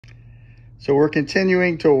So we're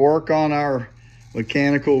continuing to work on our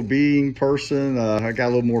mechanical being person. I got a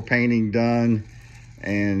little more painting done.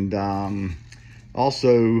 And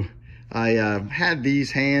also I had these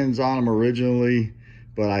hands on him originally,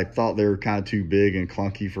 but I thought they were kind of too big and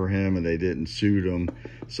clunky for him and they didn't suit him.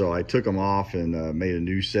 So I took them off and made a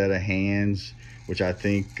new set of hands, which I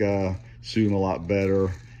think suit him a lot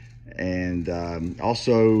better. And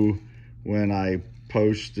also when I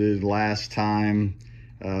posted last time,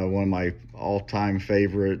 one of my all-time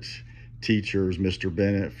favorite teachers, Mr.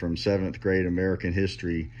 Bennett from 7th grade American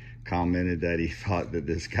history, commented that he thought that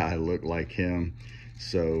this guy looked like him.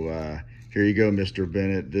 So here you go, Mr.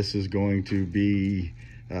 Bennett. This is going to be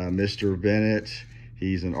Mr. Bennett.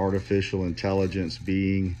 He's an artificial intelligence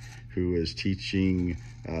being who is teaching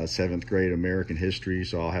 7th grade American history.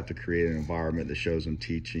 So I'll have to create an environment that shows him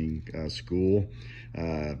teaching school.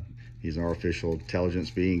 He's an artificial intelligence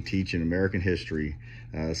being teaching American history,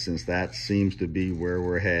 since that seems to be where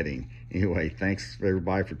we're heading. Anyway, thanks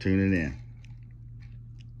everybody for tuning in.